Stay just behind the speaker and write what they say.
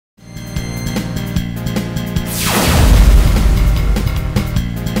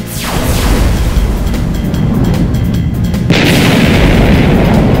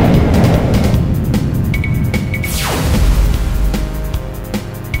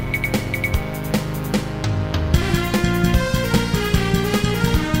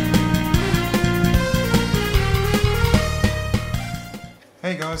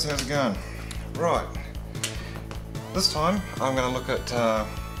guys, how's it going? Right, this time I'm going to look at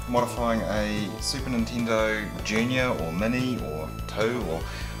modifying a Super Nintendo Junior or Mini or 2 or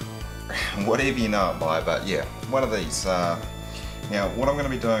whatever you know it by, but yeah, one of these. Now what I'm going to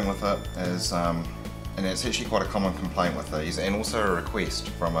be doing with it is, and it's actually quite a common complaint with these, and also a request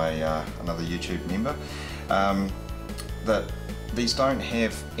from another YouTube member, that these don't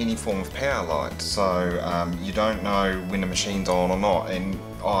have any form of power light, so you don't know when the machine's on or not. And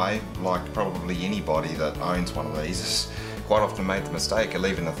I, like probably anybody that owns one of these, has quite often made the mistake of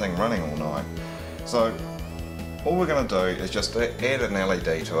leaving the thing running all night. So all we're going to do is just add an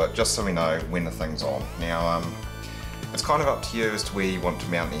LED to it, just so we know when the thing's on. Now it's kind of up to you as to where you want to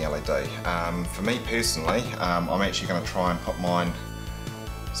mount the LED. For me personally, I'm actually going to try and put mine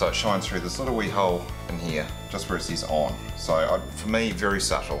so it shines through this little wee hole in here, just where it says on. So for me, very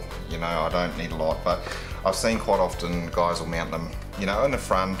subtle, you know, I don't need a lot, but I've seen quite often guys will mount them, you know, in the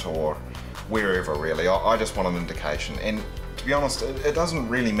front or wherever really. I just want an indication, and to be honest, it doesn't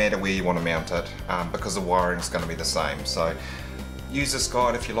really matter where you want to mount it, because the wiring is going to be the same. So use this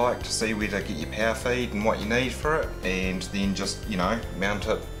guide if you like to see where to get your power feed and what you need for it, and then just, you know, mount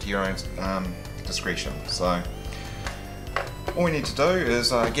it to your own discretion. So all we need to do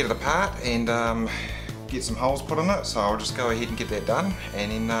is get it apart and get some holes put in it, so I'll just go ahead and get that done,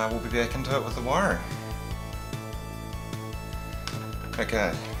 and then we'll be back into it with the wiring.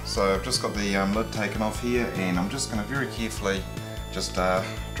 Okay, so I've just got the lid taken off here, and I'm just going to very carefully just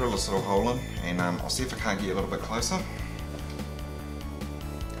drill this little hole in, and I'll see if I can't get a little bit closer.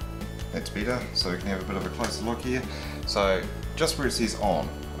 That's better, so we can have a bit of a closer look here. So just where it says on,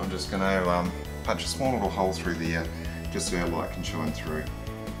 I'm just going to punch a small little hole through there, just so our light can shine through.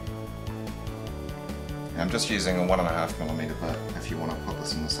 And I'm just using a 1.5mm bit if you want to put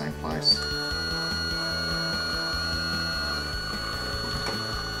this in the same place.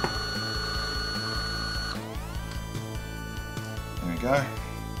 There we go.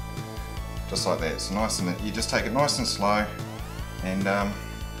 Just like that. So nice, and you just take it nice and slow, and now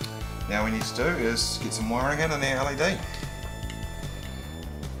what we need to do is get some wiring in our LED.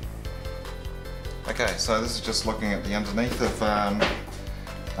 Okay, so this is just looking at the underneath of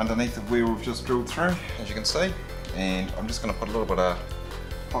where we've just drilled through, as you can see, and I'm just going to put a little bit of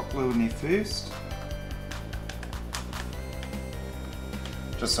hot glue in there first,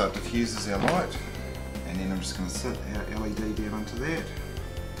 just so it diffuses our light, and then I'm just going to sit our LED down into that.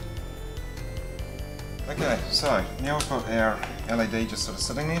 Okay, so now we've got our LED just sort of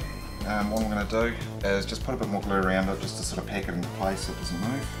sitting there. What I'm going to do is just put a bit more glue around it, just to sort of pack it into place so it doesn't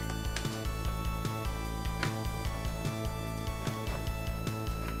move.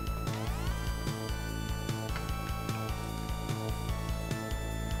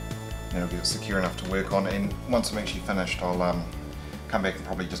 That'll get it secure enough to work on, and once I'm actually finished, I'll come back and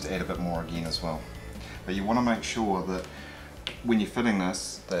probably just add a bit more again as well. But you want to make sure that when you're fitting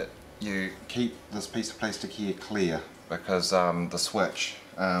this, that you keep this piece of plastic here clear, because the switch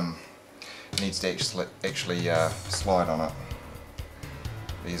needs to actually slide on it.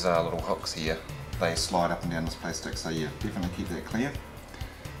 These little hooks here, they slide up and down this plastic, so yeah, definitely keep that clear.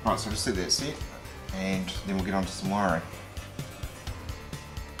 Right, so just set that set, and then we'll get on to some wiring.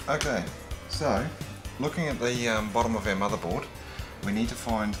 Okay, so looking at the bottom of our motherboard, we need to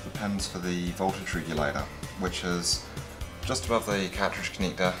find the pins for the voltage regulator, which is just above the cartridge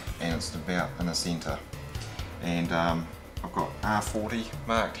connector, and it's about in the centre. And I've got R40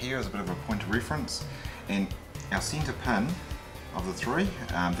 marked here as a bit of a point of reference, and our centre pin of the three,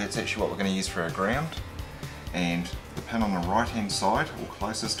 that's actually what we're going to use for our ground, and the pin on the right hand side, or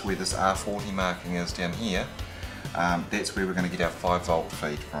closest to where this R40 marking is down here, that's where we're going to get our 5V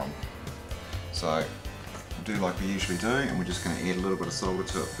feed from. So we'll do like we usually do, and we're just going to add a little bit of solder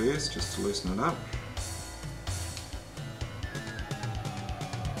to it first, just to loosen it up.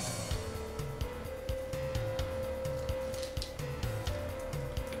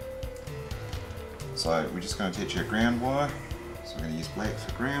 So we're just going to attach our ground wire, so we're going to use black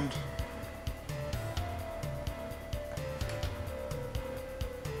for ground.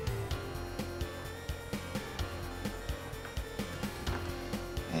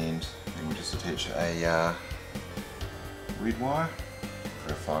 And then we'll just attach a red wire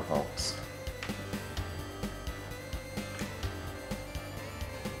for our 5V.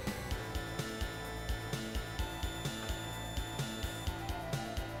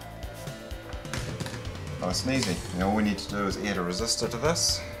 Nice and easy. Now all we need to do is add a resistor to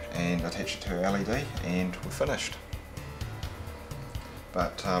this and attach it to our LED, and we're finished.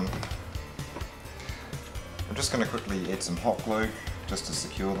 But I'm just going to quickly add some hot glue just to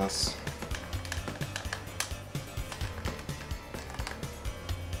secure this.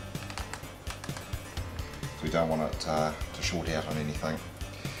 don't want it to short out on anything.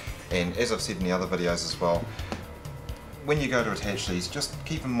 And as I've said in the other videos as well, when you go to attach these, just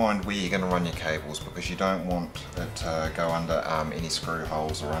keep in mind where you're going to run your cables, because you don't want it to go under any screw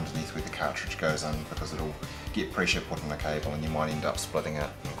holes or underneath where the cartridge goes in, because it'll get pressure put on the cable and you might end up splitting it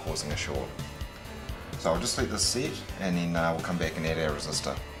and causing a short. So I'll just let this set and then we'll come back and add our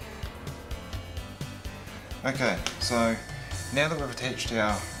resistor. Okay, so now that we've attached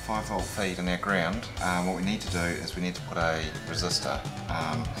our 5V feed and our ground, what we need to do is we need to put a resistor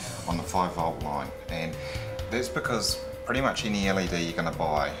on the 5V line, and that's because pretty much any LED you're going to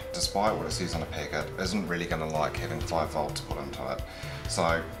buy, despite what it says on the packet, isn't really going to like having 5V put into it.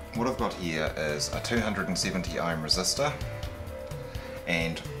 So what I've got here is a 270 ohm resistor,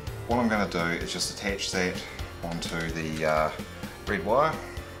 and what I'm going to do is just attach that onto the red wire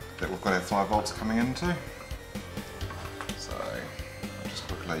that we've got our 5V coming into. So I'll just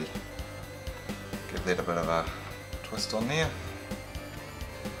quickly give that a bit of a twist on there,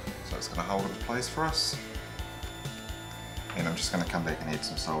 so it's going to hold it in place for us. And I'm just going to come back and add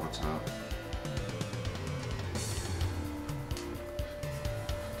some solder to it.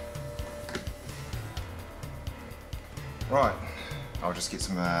 Right, I'll just get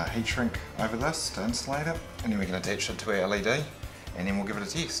some heat shrink over this to insulate it, and then we can attach it to our LED, and then we'll give it a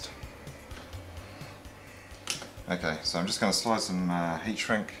test. Okay, so I'm just going to slide some heat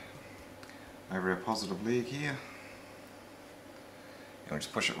shrink over our positive leg here. And we'll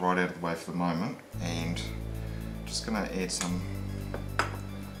just push it right out of the way for the moment, and just going to add some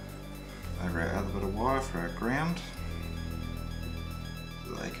over our other bit of wire for our ground,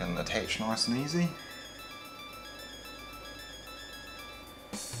 so they can attach nice and easy.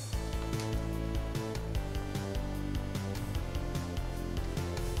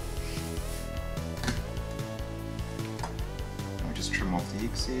 And we just trim off the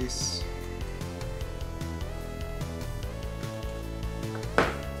excess.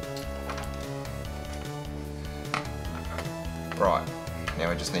 Right, now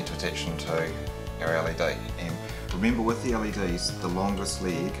we just need to attach them to our LED, and remember with the LEDs the longest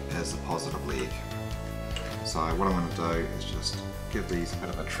leg is the positive leg. So what I'm going to do is just give these a bit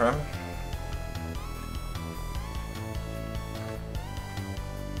of a trim.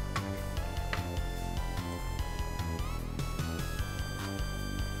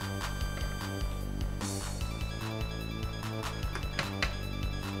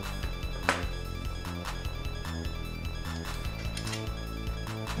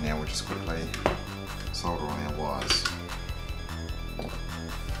 Now we'll just quickly solder on our wires.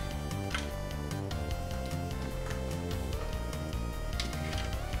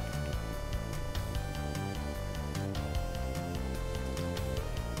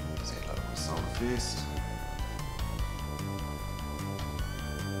 Just add a little solder first.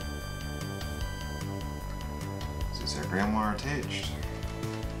 So there's our ground wire attached.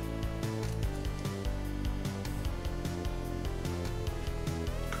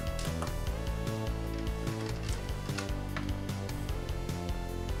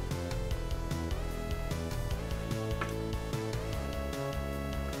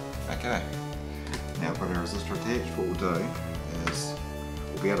 Okay, now I've got our resistor attached. What we'll do is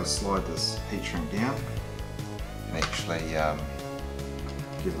we'll be able to slide this heat shrink down and actually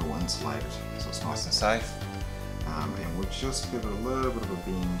give it a little insulated, so it's nice and safe. And we'll just give it a little bit of a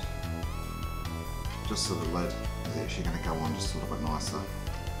bend, just so the lid is actually going to go on just a little bit nicer.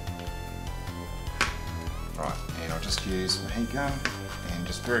 Right, and I'll just use my heat gun and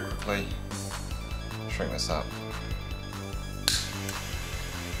just very quickly shrink this up.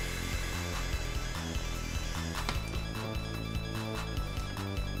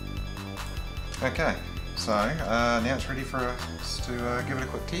 Okay, so now it's ready for us to give it a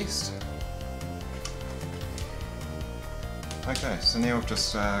quick test. Okay, so now we've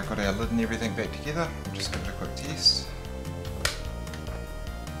just got our lid and everything back together. We'll just give it a quick test.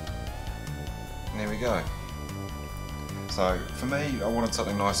 And there we go. So for me, I wanted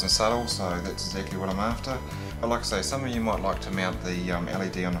something nice and subtle, so that's exactly what I'm after. But like I say, some of you might like to mount the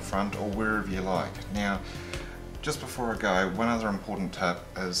LED on the front or wherever you like. Now, just before I go, one other important tip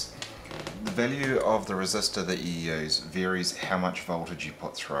is the value of the resistor that you use varies how much voltage you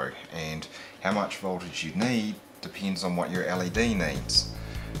put through, and how much voltage you need depends on what your LED needs.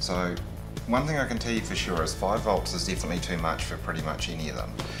 So one thing I can tell you for sure is 5V is definitely too much for pretty much any of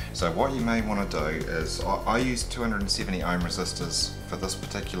them. So what you may want to do is, I use 270 ohm resistors for this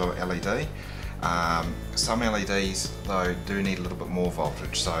particular LED. Some LEDs though do need a little bit more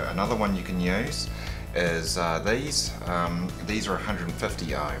voltage, so another one you can use is these are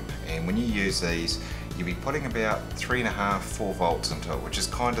 150 ohm, and when you use these you'll be putting about 3.5–4 volts into it, which is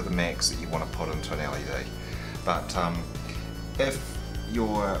kind of the max that you want to put into an LED. But if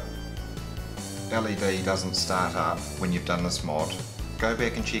your LED doesn't start up when you've done this mod, go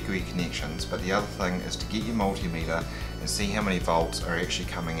back and check your connections. But the other thing is to get your multimeter and see how many volts are actually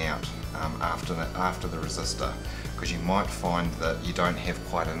coming out after the resistor, because you might find that you don't have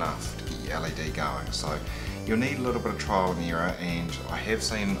quite enough to get your LED going. So you'll need a little bit of trial and error, and I have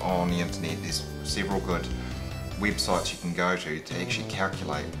seen on the internet there's several good websites you can go to actually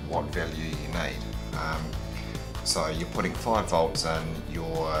calculate what value you need. So you're putting 5 volts in,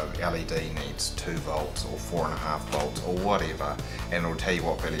 your LED needs 2 volts or 4.5 volts or whatever, and it'll tell you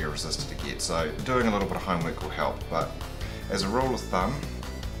what value of resistor to get. So doing a little bit of homework will help, but as a rule of thumb,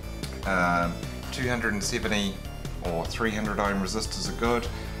 270 or 300 ohm resistors are good.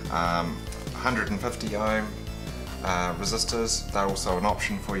 150 ohm resistors, they're also an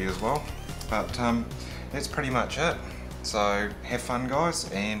option for you as well. But that's pretty much it. So have fun guys,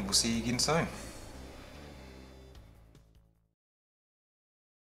 and we'll see you again soon.